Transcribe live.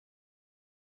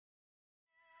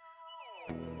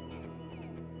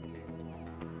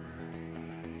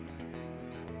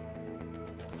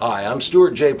Hi, I'm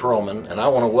Stuart J. Perlman, and I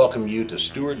want to welcome you to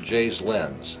Stuart J's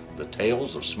Lens, the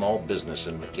tales of small business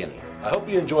in McKinney. I hope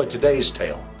you enjoyed today's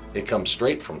tale. It comes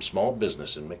straight from small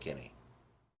business in McKinney.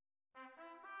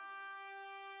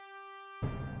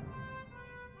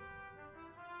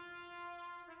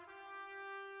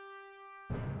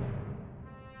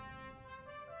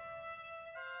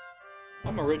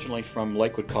 I'm originally from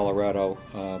Lakewood, Colorado.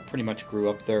 Pretty much grew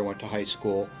up there, went to high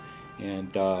school,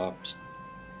 and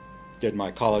did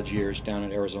my college years down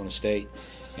at Arizona State,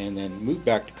 and then moved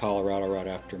back to Colorado right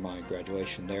after my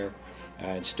graduation there,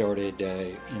 and started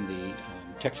in the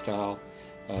textile,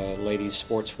 ladies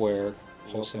sportswear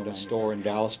wholesale store in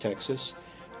Dallas, Texas,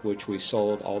 which we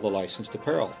sold all the licensed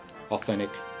apparel,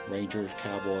 authentic Rangers,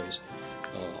 Cowboys,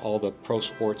 all the pro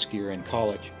sports gear in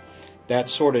college. That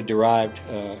sort of derived,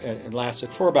 it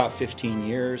lasted for about 15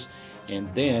 years,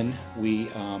 and then we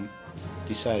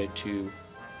decided to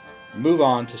move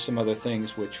on to some other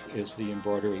things, which is the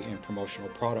embroidery and promotional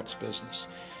products business,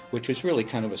 which was really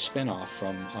kind of a spin-off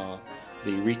from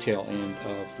the retail end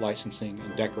of licensing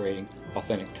and decorating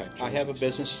authentic type jerseys. I have a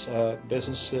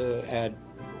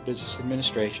business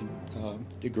administration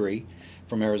degree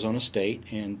from Arizona State,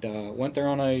 and went there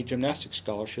on a gymnastics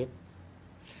scholarship.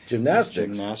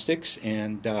 Gymnastics,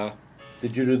 and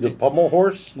did you do the pommel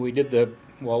horse? We did the,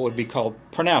 what would be called,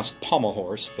 pronounced pommel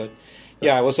horse, but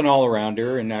yeah, I was an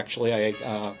all-arounder, and actually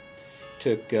I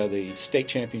took the state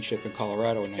championship in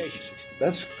Colorado in 1960.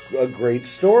 That's a great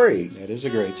story. That is a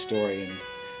great story, and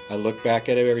I look back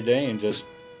at it every day and just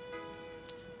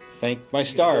thank my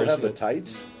stars. You still have the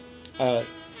tights? I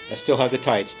still have the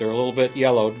tights. They're a little bit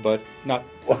yellowed, but not.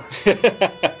 We're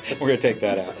going to take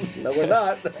that out. No, we're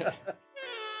not.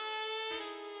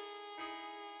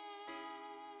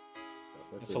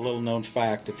 It's a little known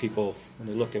fact that people, when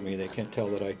they look at me, they can't tell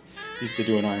that I used to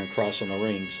do an iron cross on the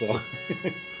ring. So,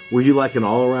 were you like an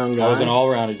all-around guy? I was an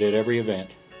all-around. I did every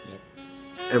event. Yep.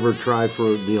 Ever try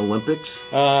for the Olympics?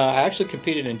 I actually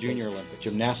competed in Junior Olympics.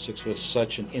 Gymnastics was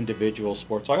such an individual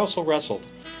sport. So I also wrestled,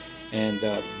 and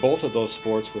both of those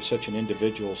sports were such an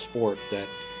individual sport that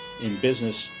in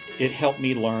business it helped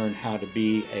me learn how to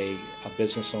be a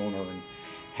business owner and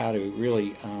how to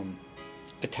really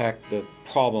attack the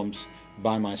problems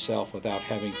by myself without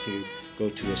having to go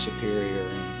to a superior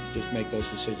and just make those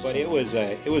decisions. But it was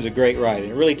a great ride,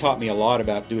 and it really taught me a lot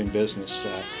about doing business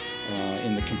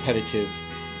in the competitive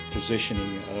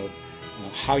positioning of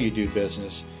how you do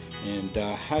business and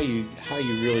how you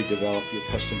really develop your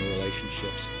customer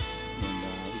relationships. And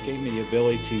it gave me the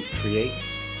ability to create,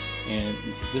 and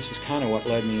this is kind of what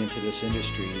led me into this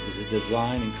industry, is to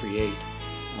design and create.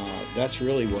 That's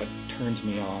really what turns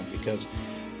me on, because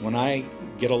when I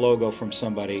get a logo from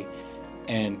somebody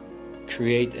and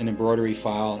create an embroidery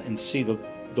file and see the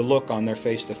look on their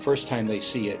face the first time they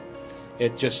see it,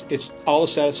 it's all the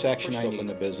satisfaction I need in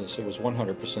the business. It was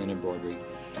 100% embroidery,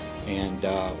 and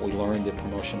we learned the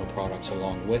promotional products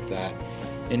along with that,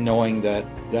 and knowing that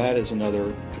that is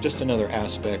just another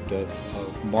aspect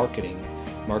of marketing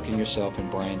yourself and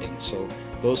branding. So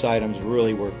those items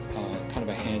really were kind of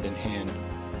a hand-in-hand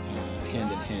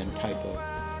type of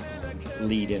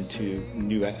lead into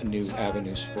new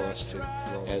avenues for us to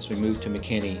grow. As we moved to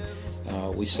McKinney,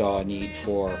 we saw a need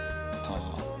for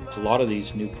a lot of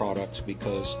these new products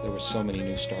because there were so many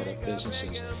new startup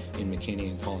businesses in McKinney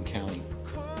and Collin County.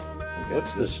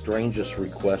 What's the strangest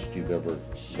request you've ever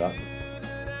gotten?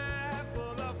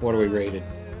 What are we rated?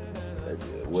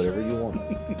 Whatever you want.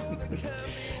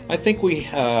 I think we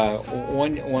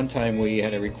one time we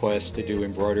had a request to do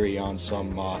embroidery on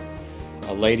some a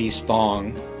lady's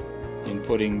thong, in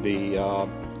putting the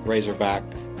razorback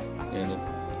in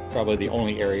probably the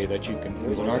only area that you can. It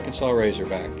was an Arkansas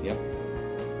razorback. Yep.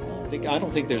 I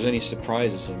don't think there's any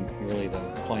surprises in really the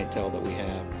clientele that we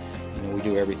have. You know, we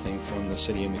do everything from the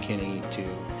city of McKinney to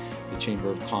the Chamber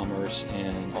of Commerce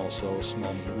and also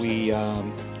small.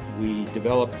 We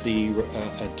developed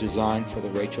a design for the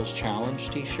Rachel's Challenge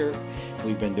T-shirt.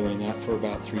 We've been doing that for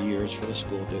about 3 years for the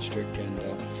school district, and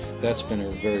that's been a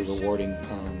very rewarding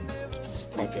project.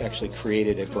 Actually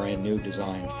created a brand new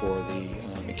design for the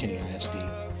McKinney ISD.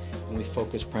 And we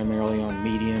focus primarily on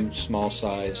medium, small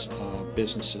size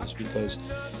businesses, because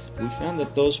we found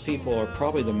that those people are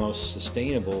probably the most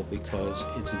sustainable, because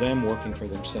it's them working for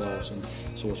themselves, and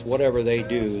so it's whatever they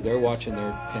do, they're watching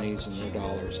their pennies and their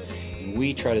dollars, and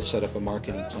we try to set up a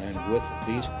marketing plan with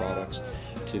these products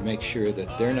to make sure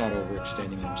that they're not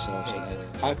overextending themselves.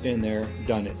 I've been there,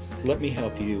 done it. Let me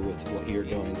help you with what you're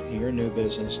doing. You're a new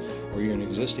business, or you're an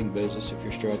existing business if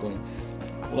you're struggling.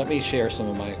 Let me share some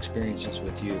of my experiences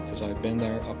with you, because I've been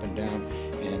there up and down,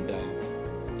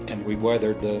 and we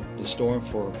weathered the storm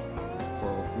for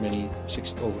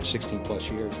for over 16 plus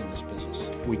years in this business.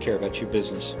 We care about your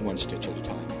business one stitch at a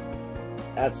time.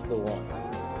 That's the one.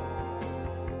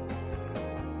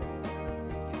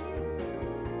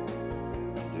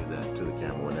 Do that to the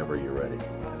camera whenever you're ready.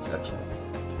 That's excellent.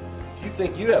 If you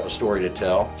think you have a story to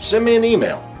tell, send me an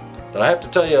email. But I have to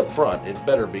tell you up front, it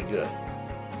better be good.